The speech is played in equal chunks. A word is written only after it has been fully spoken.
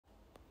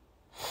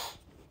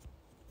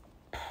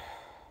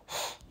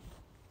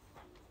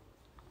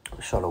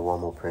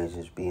Shalom, all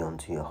praises be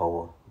unto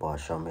Yahweh,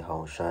 Bahasham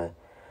Yahushai,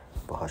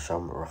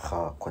 Bahasham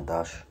Racha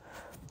Kwadash.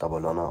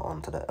 Double honor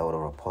unto the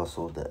elder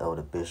apostles, the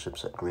elder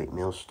bishops at Great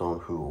Millstone,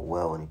 who were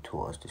well and he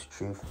taught us this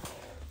truth.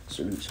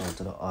 Salutes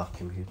unto the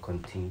Archim who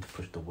continue to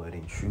push the word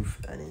in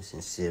truth and in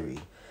sincerity.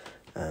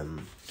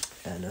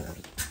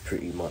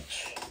 Pretty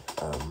much,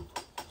 I'm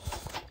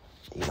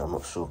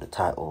not sure of the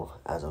title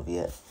as of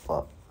yet,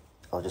 but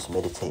I was just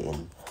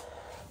meditating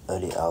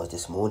early hours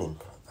this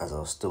morning as I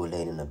was still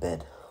laying in the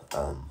bed,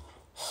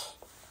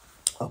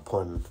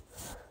 upon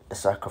the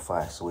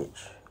sacrifice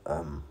which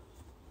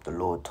the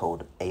Lord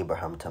told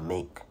Abraham to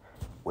make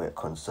where it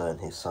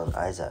concerned his son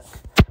Isaac.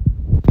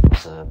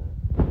 It's a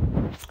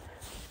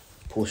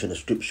portion of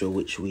scripture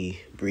which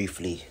we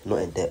briefly, not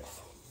in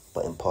depth,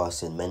 but in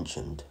passing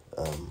mentioned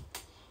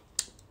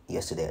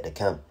yesterday at the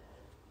camp.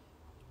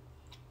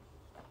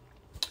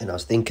 And I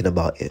was thinking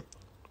about it,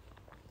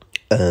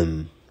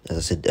 as I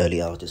said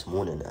early hours this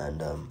morning,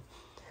 and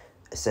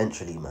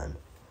essentially, man,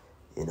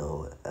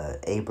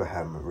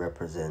 Abraham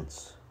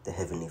represents the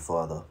Heavenly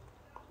Father,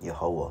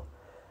 Yahweh,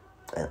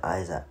 and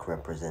Isaac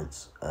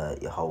represents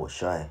Yahweh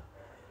Shai,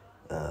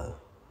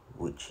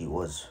 which he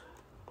was,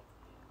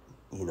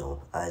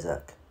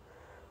 Isaac.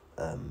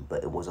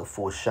 But it was a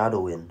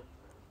foreshadowing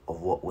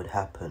of what would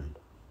happen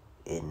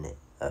in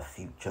a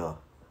future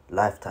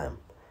lifetime.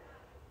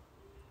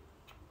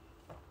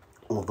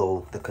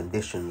 Although the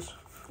conditions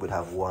would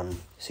have one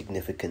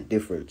significant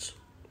difference,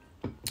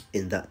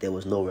 in that there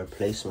was no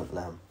replacement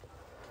lamb.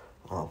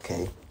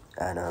 Okay,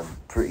 and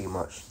pretty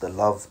much the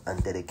love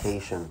and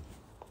dedication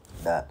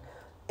that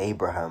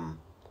Abraham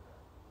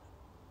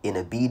in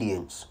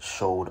obedience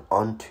showed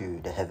unto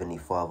the Heavenly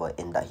Father,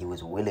 in that he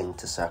was willing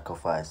to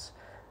sacrifice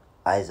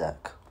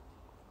Isaac,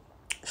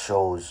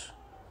 shows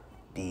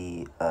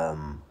the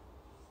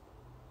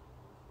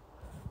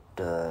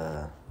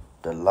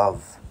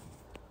love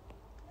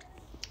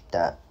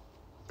that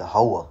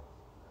Yahweh,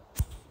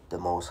 the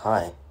Most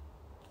High,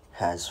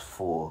 has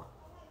for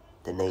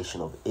the nation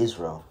of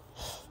Israel.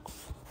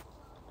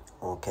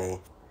 Okay,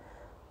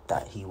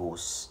 that he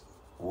would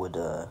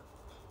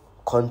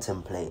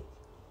contemplate,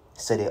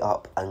 set it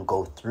up, and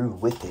go through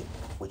with it,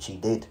 which he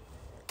did,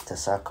 to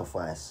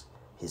sacrifice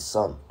his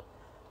son.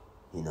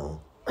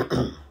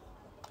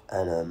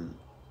 And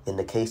in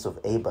the case of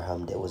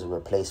Abraham, there was a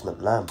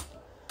replacement lamb.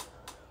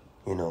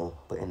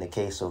 But in the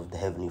case of the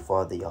Heavenly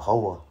Father,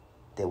 Yahweh,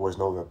 there was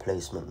no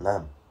replacement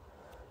lamb,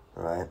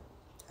 right?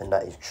 And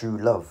that is true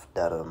love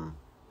that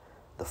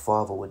the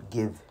Father would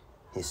give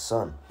his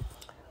son.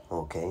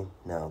 Okay,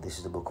 now this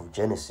is the book of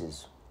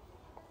Genesis.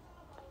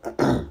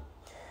 And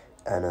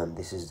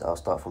I'll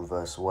start from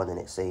verse 1, and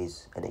it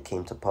says, "And it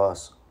came to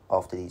pass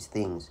after these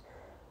things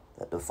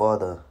that the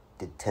Father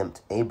did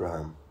tempt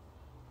Abraham,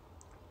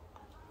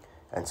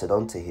 and said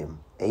unto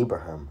him,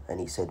 Abraham, and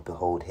he said,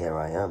 Behold, here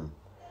I am.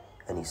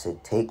 And he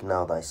said, Take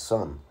now thy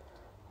son,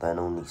 thine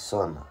only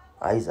son,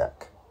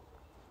 Isaac,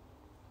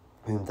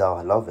 whom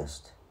thou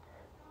lovest,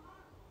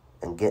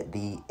 and get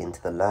thee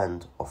into the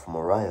land of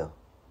Moriah,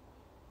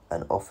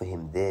 and offer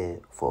him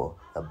there for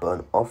a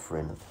burnt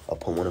offering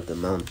upon one of the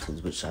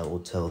mountains which I will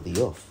tell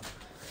thee of."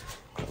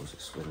 Close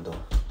this window.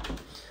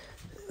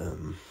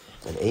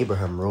 And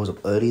Abraham rose up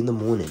early in the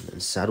morning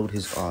and saddled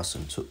his ass,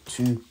 and took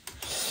 2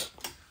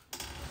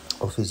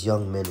 of his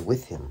young men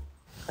with him,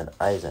 and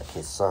Isaac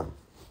his son,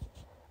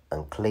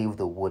 and clave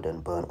the wood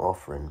and burnt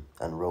offering,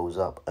 and rose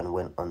up and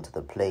went unto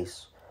the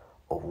place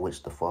of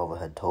which the Father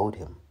had told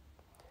him.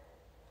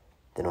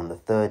 Then on the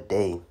 3rd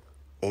day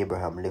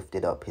Abraham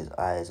lifted up his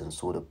eyes and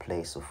saw the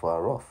place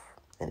afar off.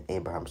 And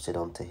Abraham said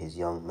unto his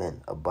young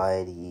men,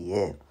 Abide ye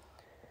here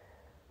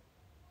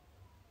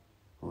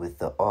with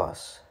the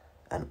ass,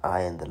 and I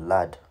and the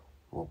lad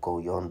will go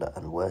yonder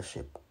and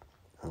worship,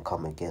 and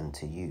come again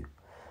to you.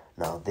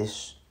 Now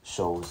this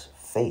shows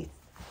faith,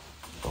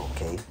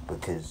 okay,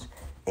 because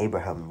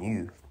Abraham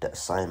knew the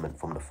assignment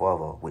from the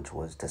Father, which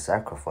was to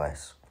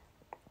sacrifice,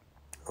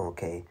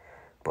 okay,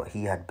 but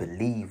he had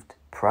believed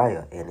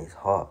prior in his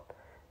heart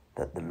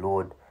that the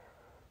Lord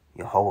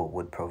Yahweh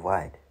would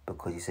provide,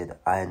 because he said,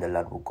 I and the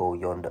lad will go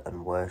yonder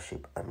and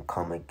worship, and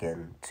come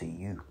again to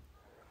you.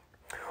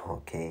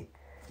 Okay,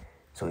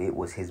 so it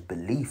was his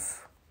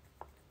belief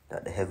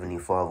that the Heavenly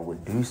Father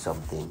would do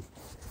something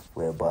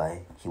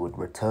whereby he would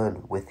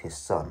return with his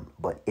son.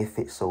 But if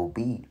it so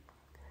be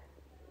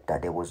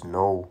that there was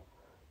no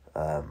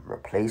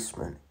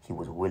replacement, he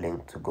was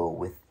willing to go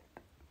with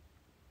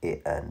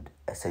it and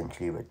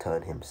essentially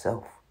return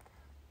himself.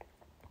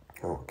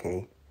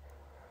 Okay,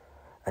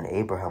 and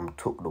Abraham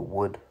took the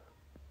wood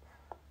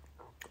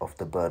of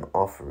the burnt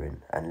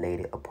offering and laid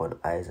it upon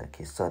Isaac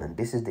his son. And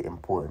this is the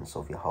importance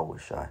of Yahweh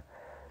Shai.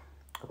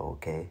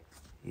 Okay,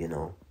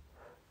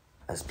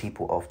 as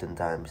people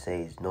oftentimes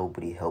say,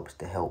 nobody helps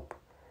to help.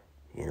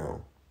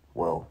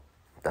 Well,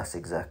 that's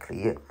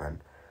exactly it,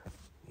 man.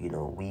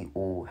 We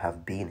all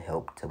have been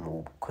helped and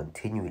will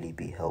continually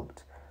be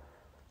helped.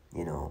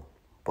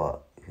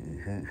 But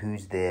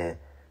who's there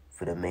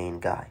for the main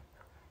guy?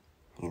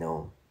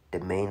 The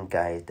main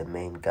guy is the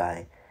main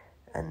guy,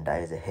 and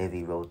that is a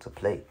heavy role to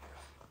play.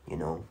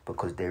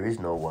 because there is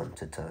no one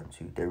to turn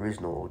to. There is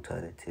no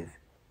alternative.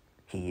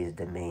 He is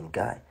the main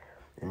guy.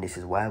 And this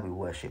is why we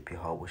worship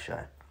Yahweh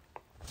Shai.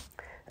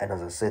 And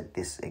as I said,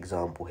 this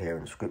example here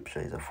in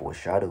Scripture is a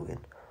foreshadowing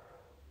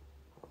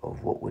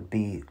of what would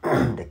be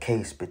the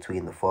case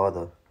between the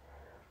Father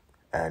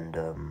and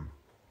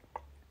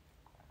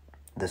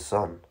the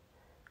Son.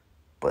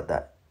 But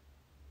that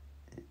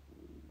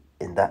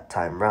in that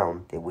time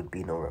round, there would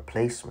be no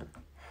replacement.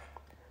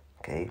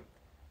 Okay?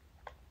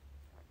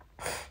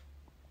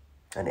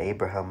 And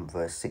Abraham,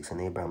 verse 6,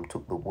 and Abraham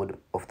took the wood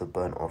of the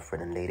burnt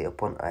offering and laid it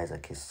upon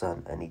Isaac his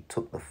son, and he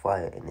took the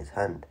fire in his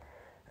hand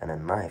and a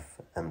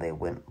knife, and they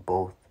went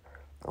both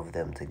of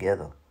them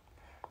together.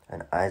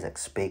 And Isaac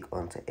spake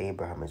unto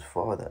Abraham his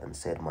father, and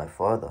said, My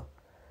father,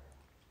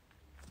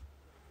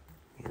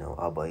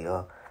 Abba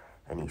Yah.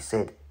 And he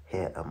said,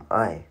 Here am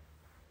I,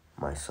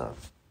 my son.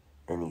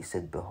 And he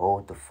said,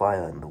 Behold the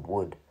fire and the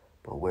wood,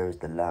 but where is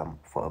the lamb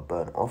for a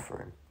burnt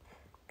offering?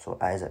 So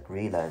Isaac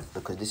realized,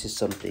 because this is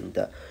something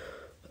that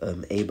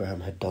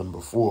Abraham had done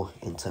before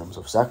in terms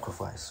of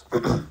sacrifice,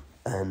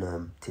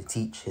 and to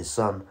teach his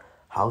son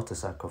how to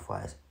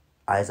sacrifice.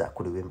 Isaac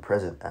would have been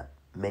present at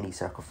many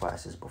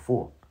sacrifices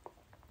before.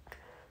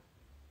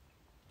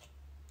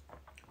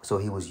 So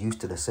he was used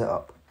to the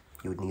setup.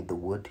 You would need the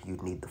wood,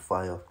 you'd need the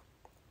fire,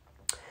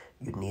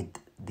 you'd need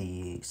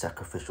the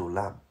sacrificial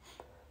lamb.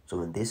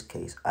 So in this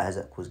case,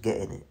 Isaac was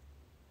getting it,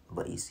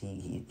 but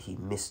he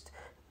missed,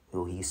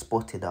 or he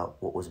spotted out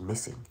what was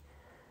missing,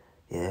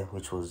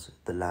 which was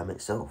the lamb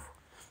itself.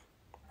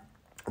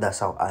 That's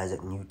how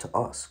Isaac knew to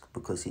ask,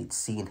 because he'd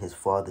seen his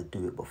father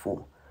do it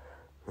before,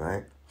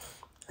 right?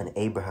 And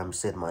Abraham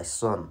said, My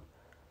son,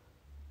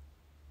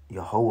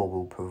 Yahweh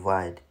will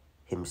provide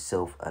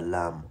himself a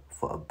lamb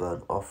for a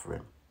burnt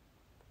offering.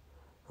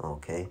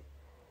 Okay.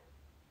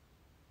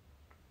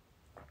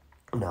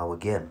 Now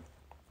again,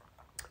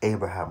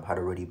 Abraham had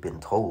already been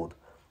told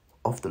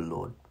of the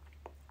Lord,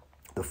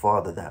 the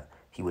Father, that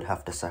he would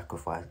have to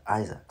sacrifice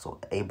Isaac. So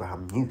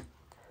Abraham knew,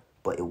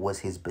 but it was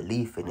his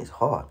belief in his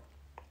heart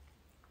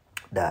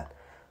that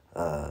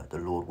the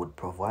Lord would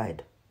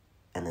provide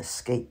an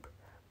escape.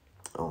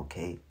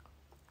 Okay.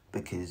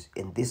 Because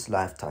in this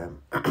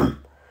lifetime,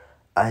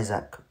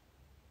 Isaac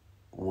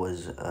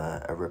was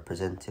a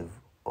representative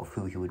of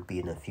who he would be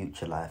in a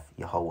future life,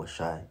 Yahweh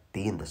Shai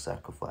being the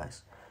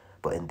sacrifice.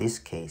 But in this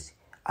case,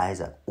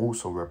 Isaac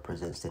also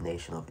represents the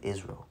nation of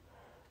Israel,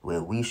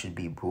 where we should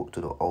be brought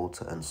to the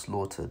altar and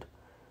slaughtered.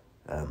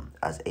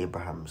 As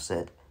Abraham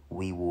said,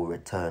 we will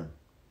return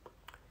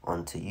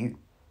unto you,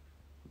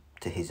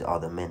 to his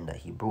other men that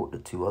he brought, the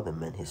two other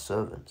men, his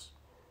servants.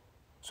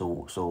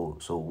 So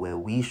where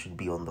we should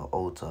be on the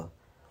altar,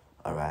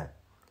 all right,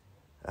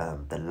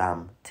 the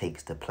lamb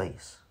takes the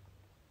place.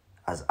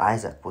 As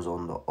Isaac was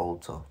on the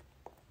altar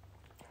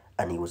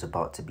and he was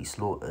about to be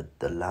slaughtered,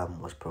 the lamb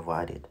was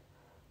provided.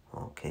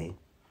 Okay.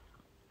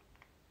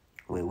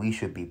 Where we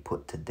should be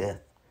put to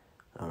death,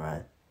 all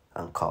right,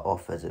 and cut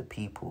off as a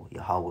people,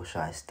 Yahweh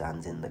Shai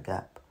stands in the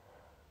gap.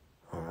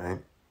 All right.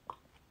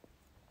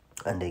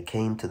 And they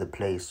came to the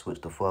place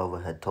which the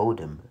Father had told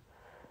him.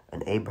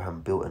 And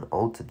Abraham built an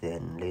altar there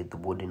and laid the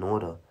wood in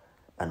order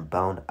and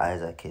bound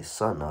Isaac his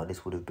son. Now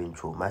this would have been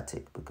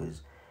traumatic,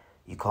 because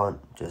you can't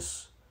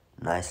just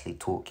nicely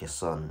talk your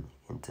son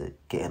into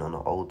getting on the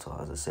altar.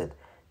 As I said,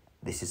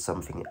 this is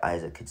something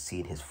Isaac had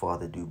seen his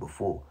father do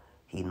before.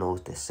 He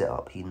knows the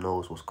setup. He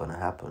knows what's going to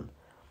happen.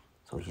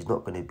 So he's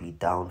not going to be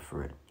down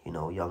for it.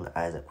 Young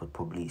Isaac would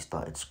probably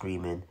started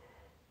screaming.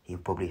 He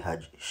probably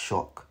had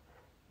shock.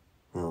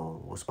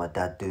 What's my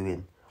dad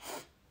doing?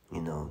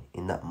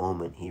 In that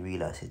moment, he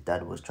realized his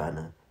dad was trying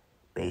to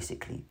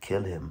basically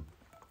kill him.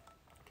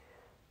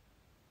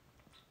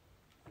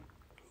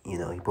 He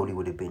probably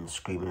would have been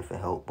screaming for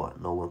help,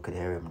 but no one could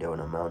hear him. They're on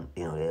a mount,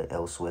 they're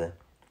elsewhere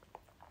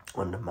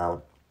on the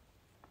mount,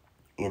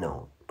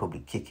 probably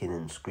kicking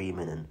and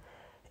screaming. And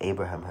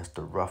Abraham has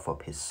to rough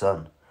up his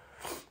son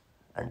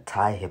and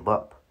tie him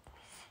up,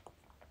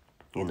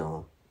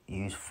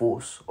 use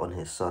force on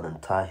his son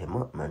and tie him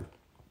up, man,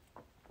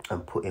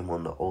 and put him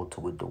on the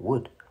altar with the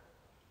wood.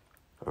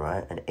 All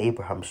right, and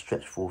Abraham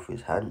stretched forth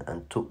his hand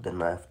and took the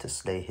knife to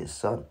slay his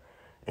son.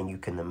 And you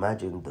can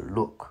imagine the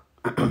look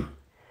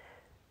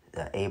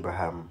that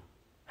Abraham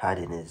had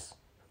in his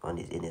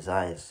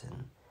eyes,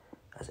 and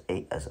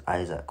as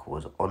Isaac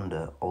was on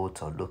the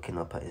altar looking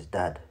up at his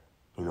dad,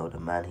 the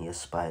man he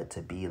aspired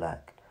to be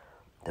like,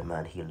 the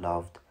man he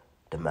loved,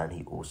 the man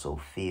he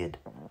also feared,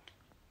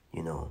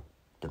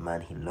 the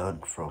man he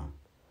learned from,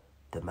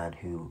 the man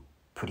who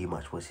pretty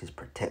much was his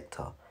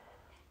protector.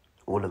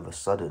 All of a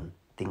sudden,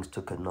 things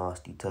took a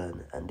nasty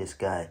turn, and this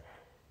guy,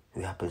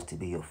 who happens to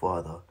be your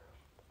father,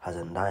 has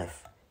a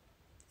knife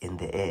in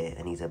the air,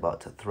 and he's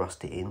about to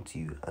thrust it into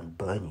you and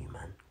burn you,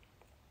 man.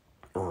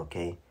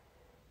 Okay?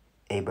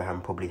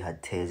 Abraham probably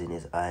had tears in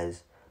his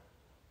eyes,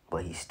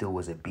 but he still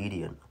was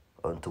obedient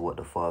unto what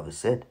the Father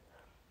said.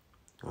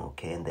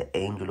 Okay? And the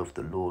angel of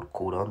the Lord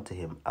called unto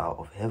him out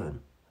of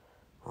heaven.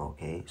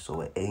 Okay?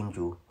 So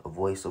a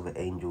voice of an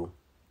angel,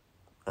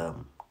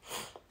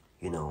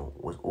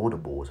 was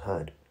audible, was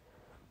heard,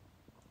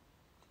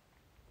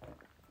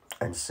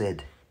 and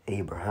said,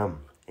 Abraham,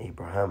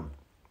 Abraham.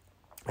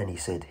 And he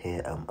said,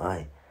 Here am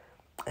I.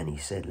 And he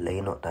said,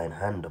 Lay not thine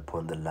hand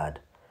upon the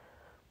lad,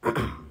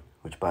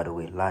 which, by the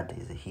way, lad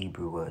is a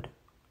Hebrew word,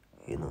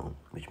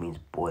 which means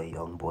boy,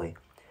 young boy.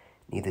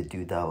 Neither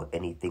do thou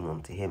anything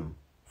unto him.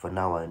 For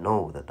now I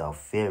know that thou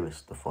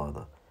fearest the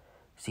Father,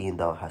 seeing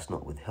thou hast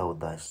not withheld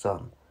thy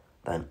son,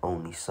 thine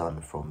only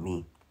son, from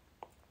me.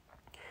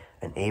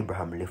 And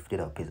Abraham lifted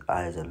up his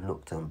eyes and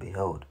looked, and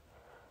beheld,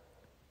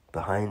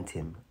 behind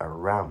him a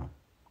ram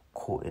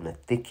caught in a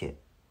thicket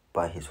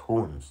by his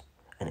horns.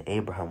 And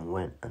Abraham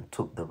went and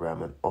took the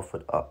ram and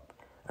offered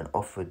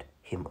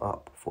him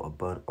up for a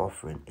burnt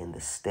offering in the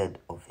stead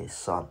of his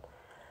son.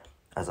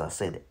 As I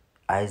said,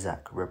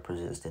 Isaac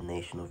represents the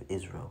nation of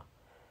Israel,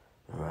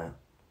 right?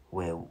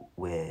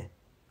 Where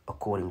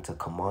according to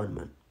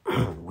commandment,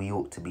 we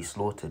ought to be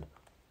slaughtered,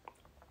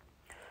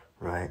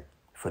 right?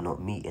 For not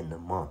meeting the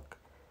mark.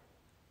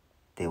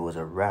 There was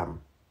a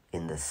ram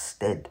in the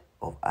stead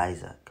of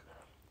Isaac,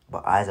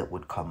 but Isaac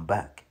would come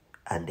back,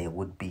 and there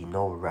would be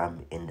no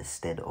ram in the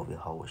stead of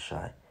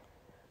Yahushua.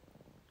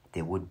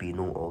 There would be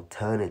no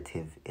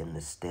alternative in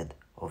the stead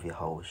of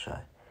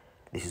Yahushua.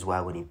 This is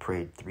why when he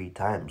prayed 3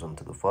 times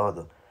unto the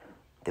Father,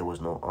 there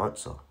was no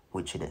answer,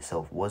 which in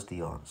itself was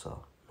the answer.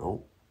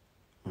 No,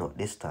 not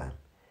this time.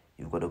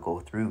 You've got to go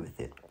through with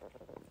it.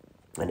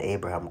 And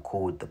Abraham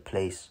called the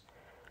place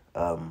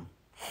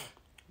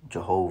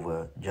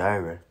Jehovah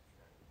Jireh,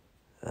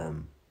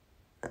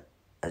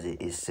 as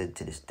it is said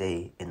to this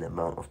day, in the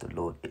mount of the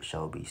Lord it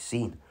shall be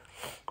seen.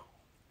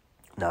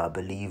 Now I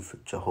believe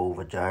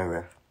Jehovah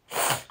Jireh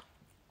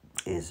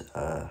is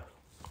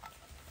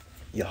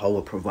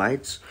Yahweh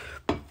provides.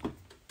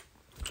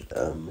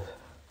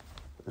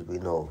 As we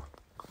know,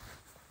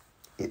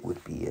 it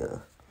would be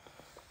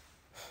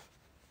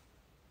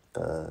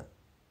Yahweh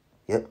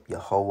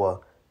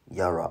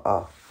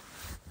Yara'ah.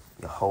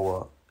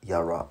 Yahweh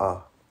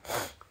Yara'ah.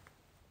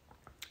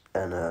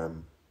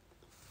 And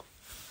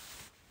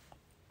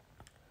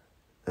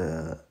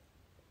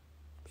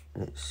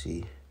let's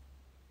see.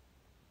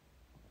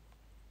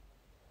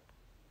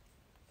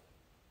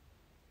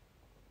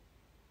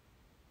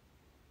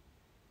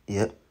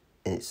 Yep,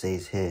 and it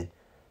says here,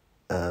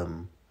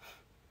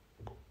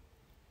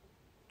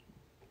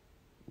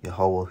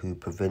 Yahweh who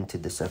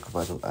prevented the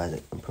sacrifice of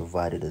Isaac and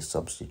provided a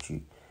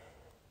substitute.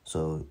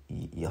 So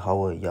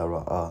Yahweh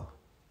Yara'ah,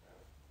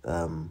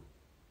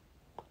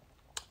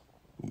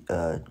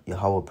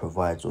 Yahweh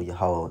provides, or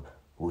Yahweh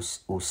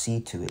will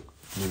see to it,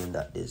 meaning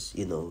that there's,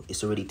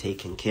 it's already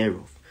taken care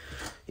of.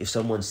 If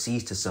someone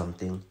sees to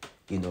something,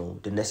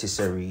 the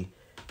necessary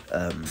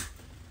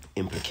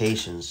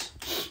implications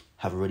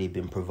have already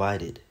been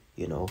provided,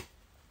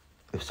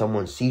 If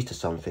someone sees to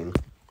something,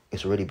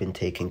 it's already been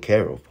taken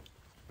care of.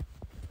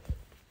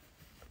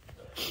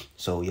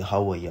 So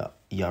Yahweh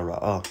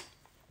Yara'ah,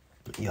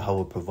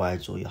 Yahweh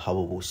provides, or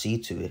Yahweh will see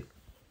to it.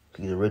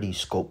 He's already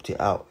scoped it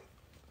out,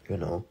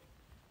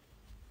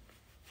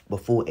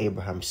 Before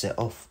Abraham set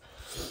off,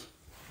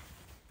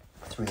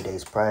 3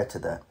 days prior to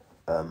that,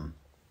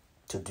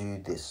 to do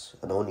this,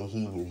 and only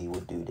he knew he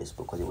would do this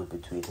because it was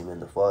between him and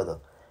the Father.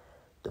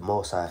 The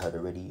Most High had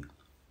already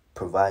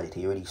provided,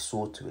 he already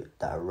saw to it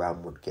that a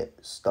ram would get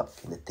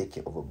stuck in the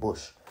thicket of a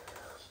bush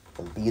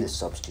and be the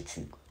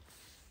substitute.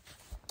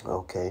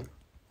 Okay.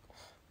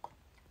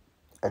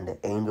 And the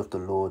angel of the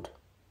Lord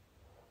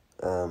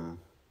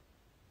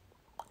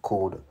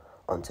called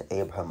unto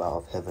Abraham out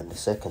of heaven the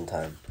second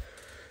time.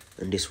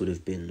 And this would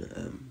have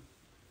been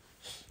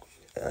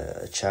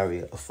a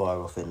chariot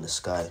afar off in the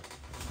sky,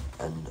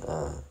 and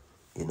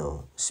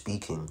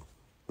speaking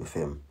with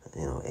him,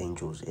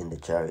 angels in the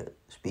chariot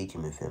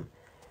speaking with him.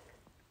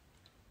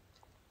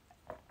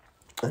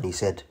 And he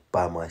said,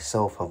 By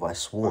myself have I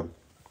sworn.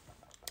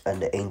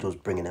 And the angels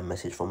bringing a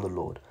message from the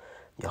Lord,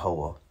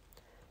 Yahweh,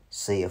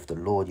 saith the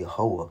Lord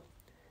Yahweh,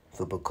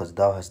 for because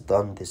thou hast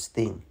done this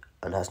thing,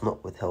 and hast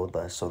not withheld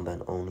thy son,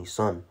 thine only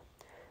son,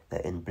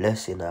 that in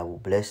blessing I will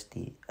bless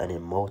thee, and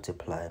in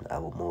multiplying I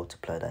will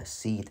multiply thy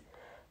seed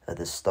as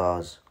the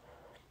stars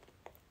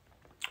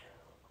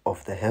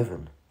of the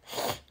heaven,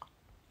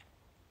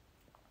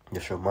 the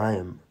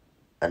Shemayim,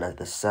 and as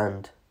the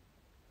sand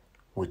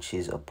which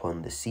is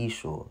upon the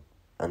seashore,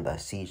 and thy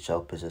seed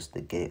shall possess the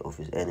gate of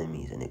his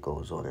enemies. And it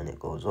goes on and it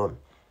goes on.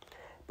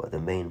 But the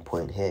main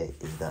point here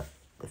is that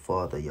the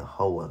Father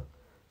Yahweh,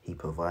 he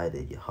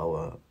provided,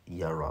 Yahweh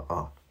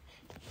Yara'ah.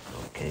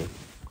 Okay.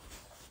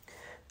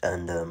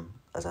 And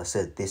as I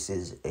said, this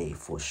is a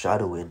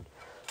foreshadowing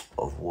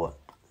of what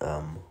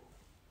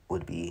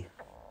would be,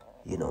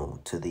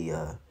 to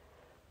the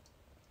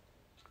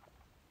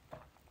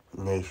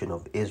nation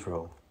of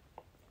Israel.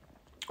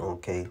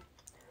 Okay.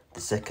 The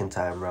second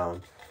time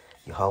round,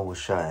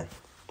 Yahushua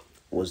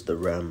was the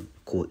ram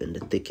caught in the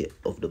thicket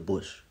of the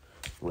bush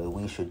where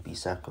we should be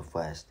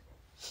sacrificed.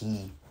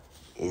 He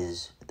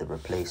is the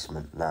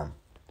replacement lamb.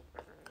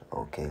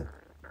 Okay.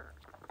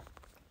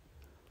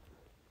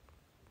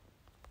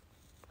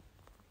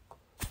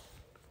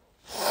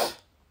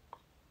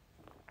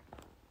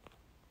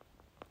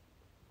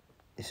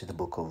 This is the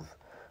book of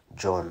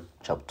John,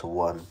 chapter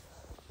 1,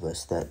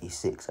 verse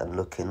 36. And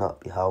looking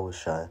up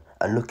Yahushua,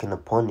 and looking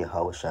upon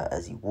Yahushua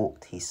as he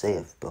walked, he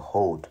saith,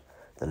 Behold,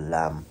 the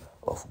Lamb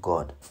of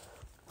God.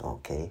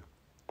 Okay.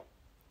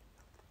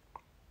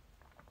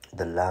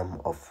 The Lamb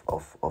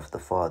of the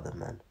Father,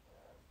 man.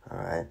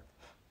 Alright.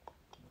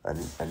 And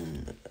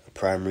the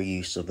primary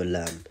use of a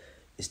lamb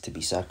is to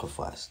be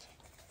sacrificed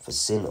for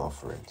sin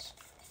offerings.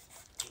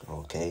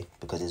 Okay,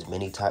 because there's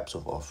many types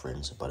of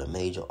offerings, but a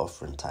major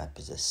offering type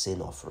is a sin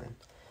offering.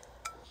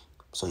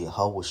 So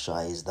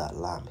Yahushua is that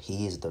lamb.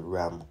 He is the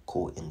ram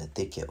caught in the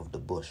thicket of the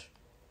bush.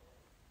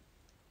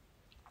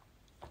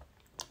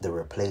 The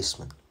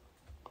replacement.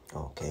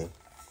 Okay.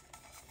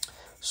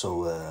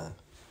 So, I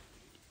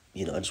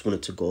just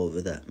wanted to go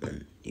over that,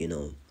 man.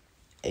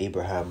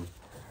 Abraham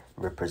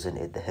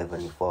represented the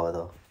Heavenly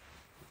Father,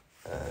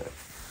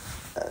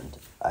 and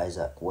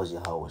Isaac was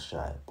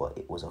Yahushua, but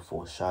it was a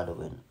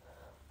foreshadowing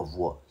of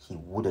what he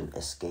wouldn't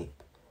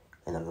escape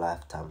in a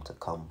lifetime to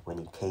come when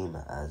he came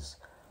as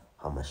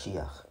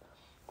HaMashiach.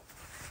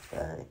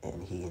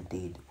 And he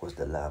indeed was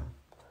the Lamb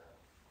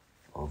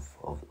of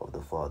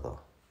the Father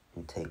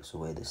who takes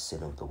away the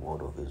sin of the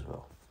world of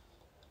Israel.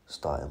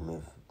 Starting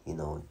with,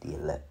 the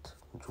elect,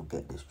 which will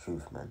get this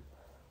truth, man.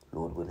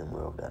 Lord willing,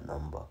 we're of that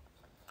number.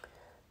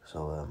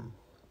 So,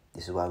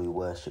 this is why we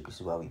worship, this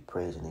is why we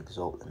praise and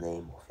exalt the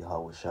name of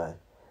Yahushua.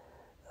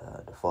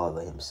 The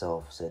Father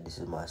himself said, This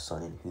is my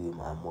Son in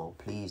whom I am well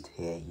pleased,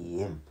 hear ye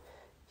him.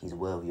 He's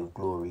worthy of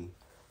glory,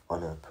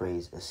 honor,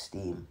 praise,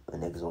 esteem,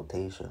 and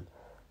exaltation,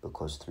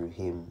 because through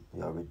him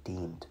we are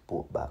redeemed,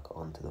 brought back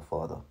unto the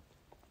Father.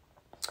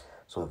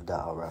 So with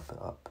that, I'll wrap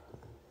it up.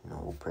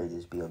 All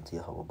praises be unto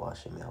Yahweh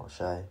B'Hashem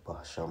Yahushai,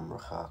 B'Hashem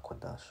Racha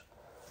Kodash.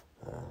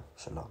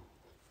 Shalom.